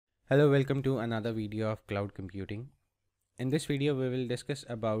Hello, welcome to another video of cloud computing. In this video, we will discuss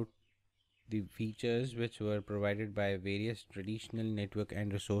about the features which were provided by various traditional network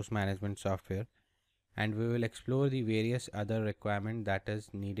and resource management software, and we will explore the various other requirements that is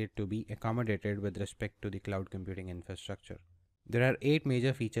needed to be accommodated with respect to the cloud computing infrastructure. There are 8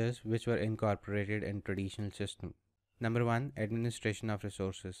 major features which were incorporated in traditional system. Number 1, administration of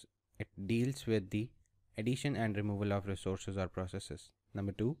resources. It deals with the addition and removal of resources or processes.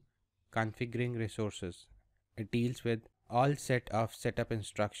 Number 2, configuring resources. It deals with all set of setup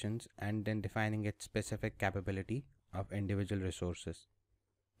instructions and then defining its specific capability of individual resources.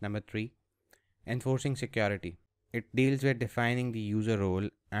 Number 3, enforcing security. It deals with defining the user role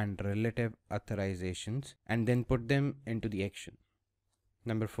and relative authorizations and then put them into the action.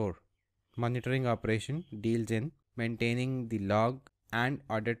 Number 4, monitoring operation deals in maintaining the log and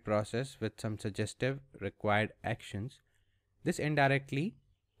audit process with some suggestive required actions. This indirectly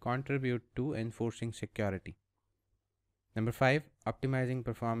contribute to enforcing security. Number 5, optimizing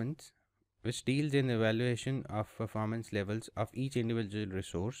performance, which deals in evaluation of performance levels of each individual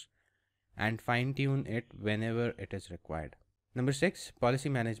resource and fine-tune it whenever it is required. Number 6, policy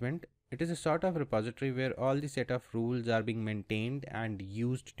management. It is a sort of repository where all the set of rules are being maintained and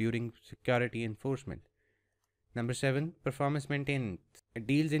used during security enforcement. Number 7, performance maintenance. It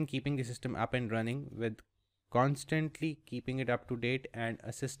deals in keeping the system up and running with constantly keeping it up to date and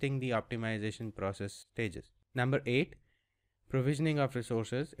assisting the optimization process stages. Number 8, provisioning of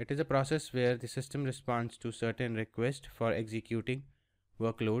resources. It is a process where the system responds to certain requests for executing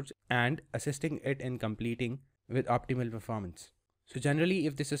workloads and assisting it in completing with optimal performance. So generally,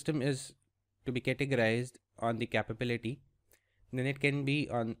 if the system is to be categorized on the capability, then it can be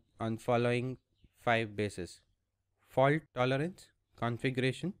on following 5 bases: fault tolerance,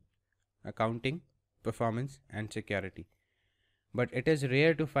 configuration, accounting, performance, and security. But it is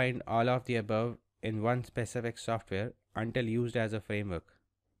rare to find all of the above in one specific software until used as a framework.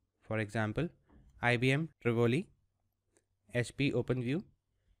 For example, IBM Rivoli, HP OpenView,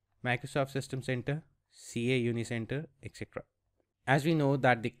 Microsoft System Center, CA Unicenter, etc. As we know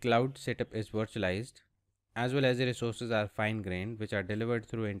that the cloud setup is virtualized, as well as the resources are fine-grained, which are delivered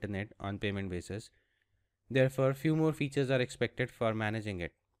through internet on payment basis, therefore few more features are expected for managing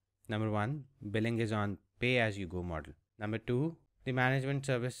it. Number 1, billing is on pay-as-you-go model. Number 2, the management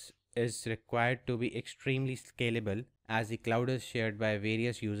service is required to be extremely scalable as the cloud is shared by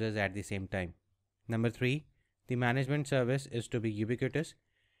various users at the same time. Number 3, the management service is to be ubiquitous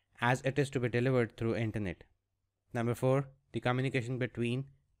as it is to be delivered through internet. Number 4, the communication between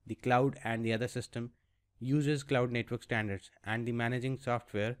the cloud and the other system uses cloud network standards, and the managing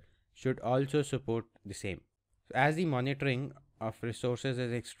software should also support the same. So as the monitoring of resources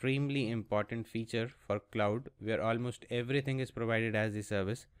is extremely important feature for cloud where almost everything is provided as the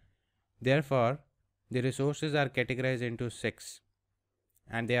service. Therefore, the resources are categorized into 6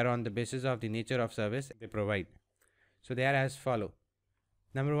 and they are on the basis of the nature of service they provide. So they are as follow.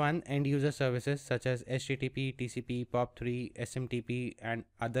 Number 1, end user services such as HTTP, TCP, POP3, SMTP and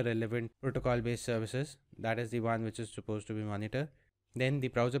other relevant protocol based services. That is the one which is supposed to be monitored. Then the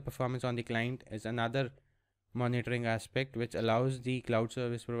browser performance on the client is another monitoring aspect which allows the cloud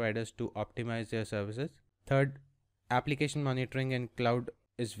service providers to optimize their services. Third, application monitoring in cloud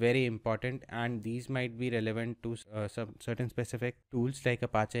is very important, and these might be relevant to some certain specific tools like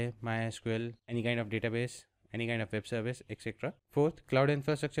Apache, MySQL, any kind of database, any kind of web service, etc. Fourth, cloud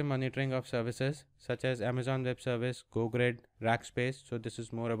infrastructure monitoring of services such as Amazon Web Service, GoGrid, Rackspace. So this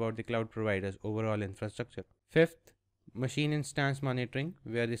is more about the cloud providers overall infrastructure. Fifth, machine instance monitoring,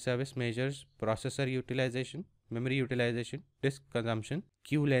 where the service measures processor utilization, memory utilization, disk consumption,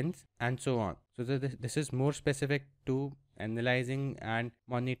 queue length, and so on. So this is more specific to analyzing and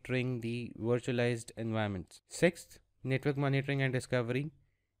monitoring the virtualized environments. Sixth, network monitoring and discovery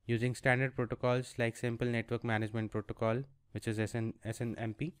using standard protocols like Simple Network Management Protocol, which is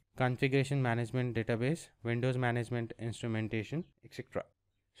SNMP, configuration management database, Windows management instrumentation, etc.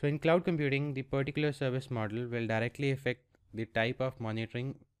 So in cloud computing, the particular service model will directly affect the type of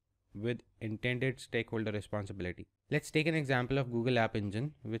monitoring with intended stakeholder responsibility. Let's take an example of Google App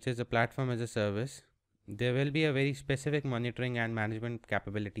Engine, which is a platform as a service. There will be a very specific monitoring and management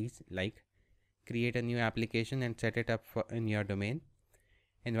capabilities like create a new application and set it up in your domain,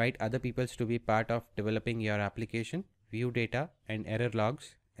 invite other people to be part of developing your application, view data and error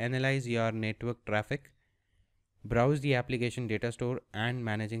logs, analyze your network traffic, browse the application data store and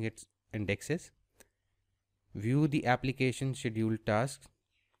managing its indexes, view the application scheduled tasks,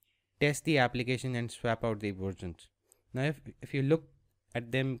 test the application and swap out the versions. Now if you look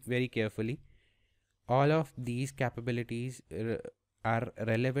at them very carefully, all of these capabilities are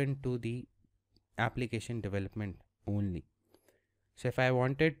relevant to the application development only. So if I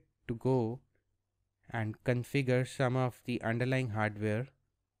wanted to go and configure some of the underlying hardware,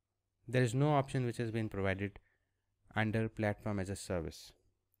 there is no option which has been provided under platform as a service.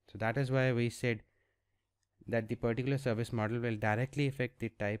 So that is why we said that the particular service model will directly affect the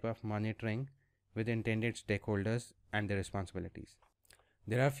type of monitoring with intended stakeholders and their responsibilities.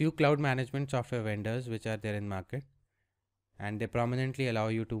 There are few cloud management software vendors which are there in market, and they prominently allow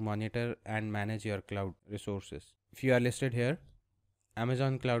you to monitor and manage your cloud resources. If you are listed here: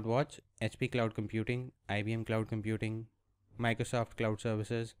 Amazon CloudWatch, HP Cloud Computing, IBM Cloud Computing, Microsoft Cloud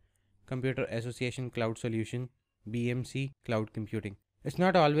Services, Computer Association Cloud Solution, BMC Cloud Computing. It's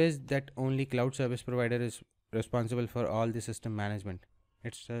not always that only cloud service provider is responsible for all the system management.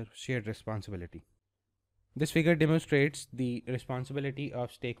 It's a shared responsibility. This figure demonstrates the responsibility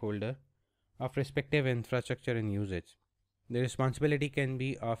of stakeholder of respective infrastructure and usage. The responsibility can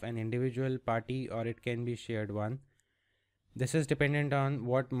be of an individual party or it can be shared one. This is dependent on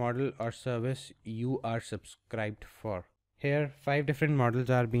what model or service you are subscribed for. Here 5 different models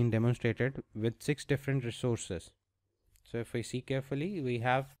are being demonstrated with 6 different resources. So if we see carefully, we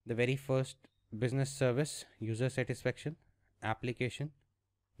have the very first: business service, user satisfaction, application,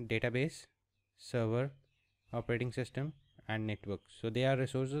 database, server, operating system, and network. So they are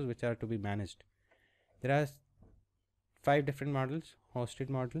resources which are to be managed. There are 5 different models: hosted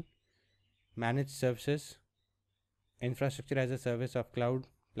model, managed services, infrastructure as a service of cloud,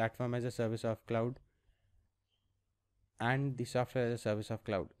 platform as a service of cloud, and the software as a service of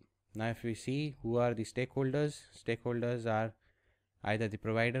cloud. Now if we see who are the stakeholders are either the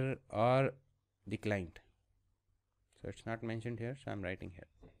provider or the client. So it's not mentioned here, so I'm writing here.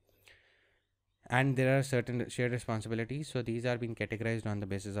 And there are certain shared responsibilities, so these are being categorized on the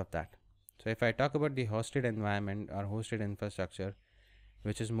basis of that. So if I talk about the hosted environment or hosted infrastructure,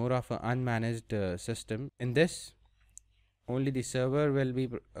 which is more of an unmanaged system, in this only the server will be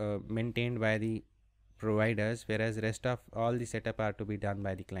maintained by the providers, whereas rest of all the setup are to be done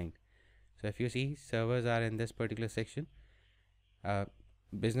by the client. So if you see, servers are in this particular section.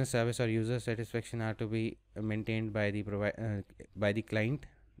 Business service or user satisfaction are to be maintained by the client.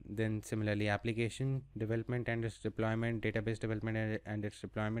 Then similarly, application development and its deployment, database development and its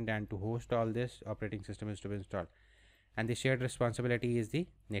deployment, and to host all this, operating system is to be installed. And the shared responsibility is the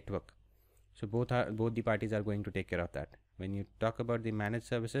network. So both the parties are going to take care of that. When you talk about the managed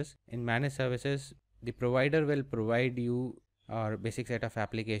services, in managed services, the provider will provide you or basic set of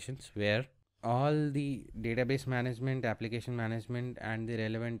applications where all the database management, application management, and the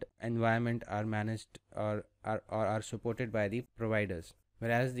relevant environment are managed or are supported by the providers,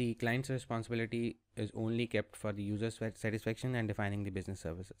 whereas the client's responsibility is only kept for the user satisfaction and defining the business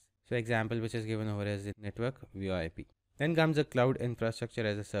services. So example which is given over is the network VoIP. Then comes the cloud infrastructure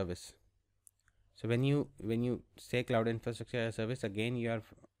as a service. So when you say cloud infrastructure as a service, again you are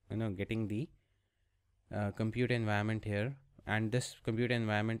getting the compute environment here, and this compute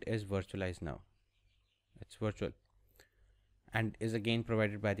environment is virtualized now. It's virtual and is again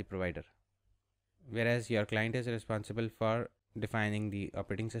provided by the provider, whereas your client is responsible for defining the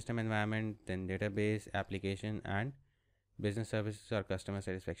operating system environment, then database, application, and business services or customer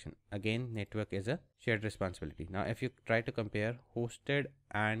satisfaction. Again, network is a shared responsibility. Now if you try to compare, hosted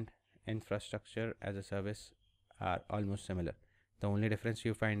and infrastructure as a service are almost similar. The only difference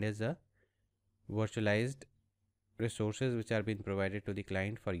you find is a virtualized resources which are being provided to the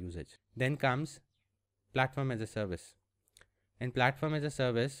client for usage. Then comes platform as a service. In platform as a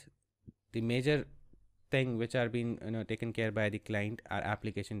service, the major thing which are being taken care by the client are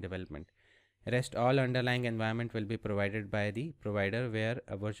application development. Rest all underlying environment will be provided by the provider, where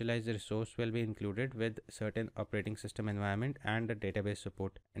a virtualized resource will be included with certain operating system environment and a database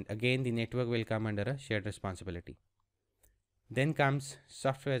support. And again, the network will come under a shared responsibility. Then comes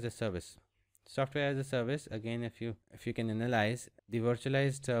software as a service. Software as a service, again, if you can analyze, the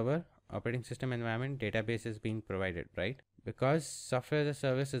virtualized server, operating system environment, database is being provided, right? Because software as a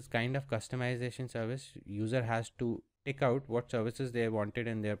service is kind of customization service. User has to pick out what services they wanted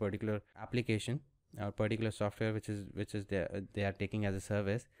in their particular application or particular software which is they are taking as a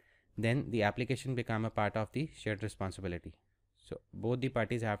service. Then the application become a part of the shared responsibility. So both the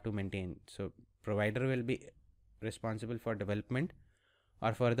parties have to maintain. So provider will be responsible for development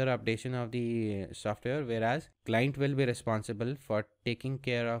or further updation of the software, whereas client will be responsible for taking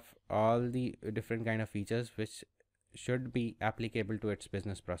care of all the different kind of features which should be applicable to its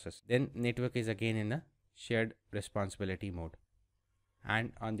business process. Then network is again in a shared responsibility mode.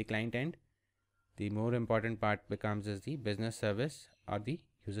 And on the client end, the more important part becomes is the business service or the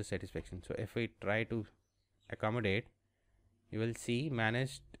user satisfaction. So if we try to accommodate you will see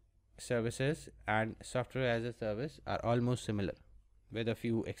managed services and software as a service are almost similar with a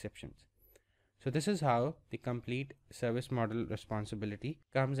few exceptions. So this is how the complete service model responsibility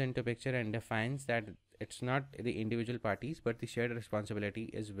comes into picture and defines that it's not the individual parties, but the shared responsibility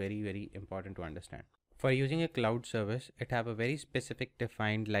is very, very important to understand. For using a cloud service, it have a very specific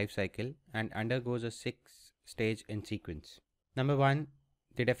defined life cycle and undergoes a 6-stage in sequence. Number 1,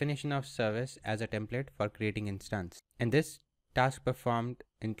 the definition of service as a template for creating instance. In this, tasks performed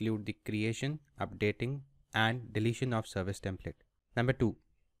include the creation, updating, and deletion of service template. Number 2,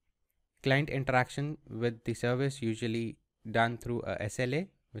 client interaction with the service, usually done through a SLA,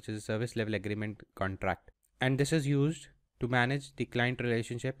 which is a service level agreement contract. And this is used to manage the client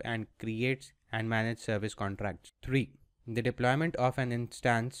relationship and creates and manage service contracts. 3, the deployment of an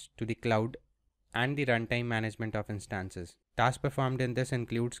instance to the cloud and the runtime management of instances. Tasks performed in this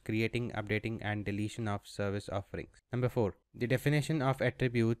includes creating, updating, and deletion of service offerings. Number 4, the definition of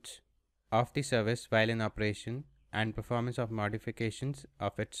attributes of the service while in operation and performance of modifications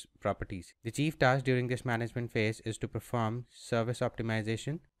of its properties. The chief task during this management phase is to perform service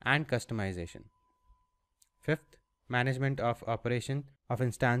optimization and customization. 5th, management of operation of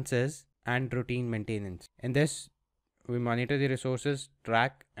instances and routine maintenance. In this, we monitor the resources,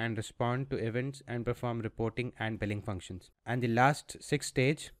 track and respond to events, and perform reporting and billing functions. And the last 6th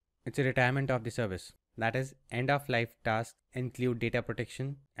stage, it's a retirement of the service. That is, end of life tasks include data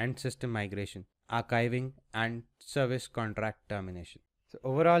protection and system migration, archiving, and service contract termination. So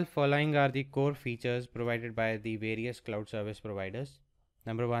overall, following are the core features provided by the various cloud service providers.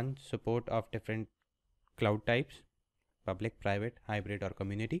 Number 1, support of different cloud types: public, private, hybrid, or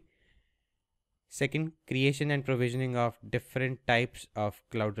community. Second, creation and provisioning of different types of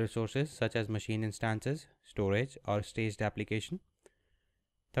cloud resources such as machine instances, storage, or staged application.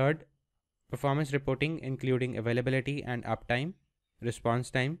 Third, performance reporting including availability and uptime, response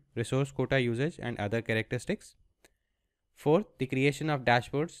time, resource quota usage, and other characteristics. Fourth, the creation of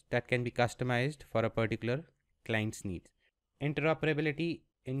dashboards that can be customized for a particular client's needs. Interoperability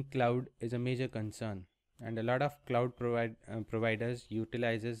in cloud is a major concern, and a lot of cloud providers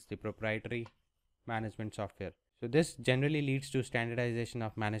utilizes the proprietary management software. So this generally leads to standardization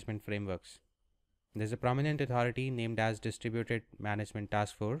of management frameworks. There's a prominent authority named as Distributed Management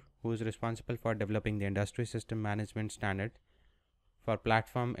Task Force who is responsible for developing the industry system management standard for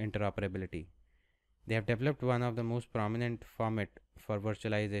platform interoperability. They have developed one of the most prominent format for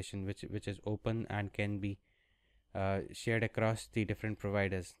virtualization, which is open and can be shared across the different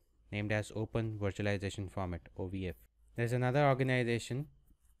providers, named as Open Virtualization Format, OVF. There's another organization,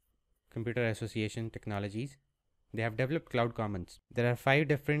 Computer Association Technologies. They have developed Cloud Commons. There are 5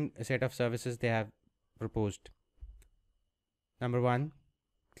 different set of services they have proposed. Number 1,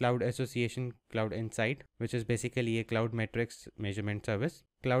 Cloud Association Cloud Insight, which is basically a cloud metrics measurement service.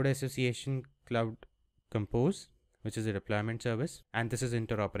 Cloud Association Cloud Compose, which is a deployment service, and this is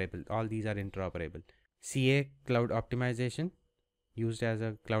interoperable. All these are interoperable. CA Cloud Optimization, used as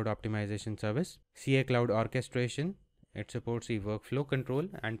a cloud optimization service. CA Cloud Orchestration, it supports the workflow control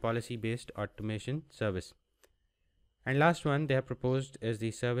and policy-based automation service. And last one they have proposed is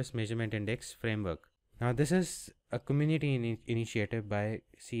the Service Measurement Index Framework. Now this is a community initiative by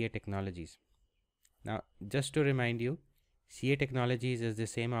CA Technologies. Now just to remind you, CA Technologies is the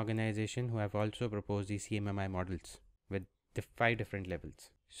same organization who have also proposed the CMMI models with the 5 different levels.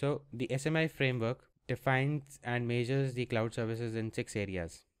 So the SMI framework defines and measures the cloud services in 6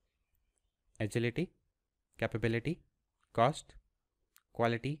 areas: agility, capability, cost,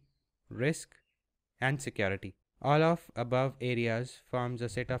 quality, risk, and security. All of above areas forms a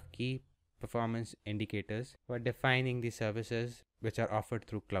set of key performance indicators for defining the services which are offered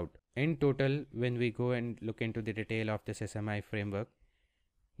through cloud. In total, when we go and look into the detail of this SMI framework,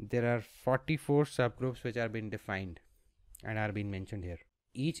 there are 44 subgroups which are being defined and are being mentioned here.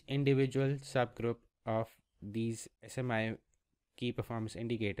 Each individual subgroup of these SMI key performance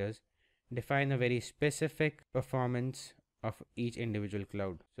indicators define a very specific performance of each individual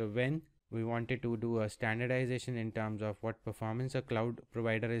cloud. So when we wanted to do a standardization in terms of what performance a cloud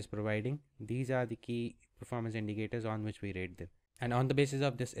provider is providing, these are the key performance indicators on which we rate them. And on the basis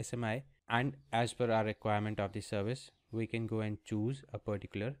of this SMI and as per our requirement of the service, we can go and choose a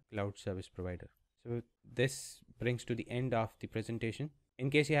particular cloud service provider. So this brings to the end of the presentation. In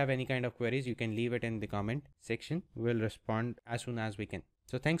case you have any kind of queries, you can leave it in the comment section. We'll respond as soon as we can.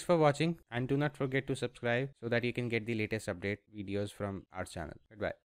 So thanks for watching, and do not forget to subscribe so that you can get the latest update videos from our channel. Goodbye.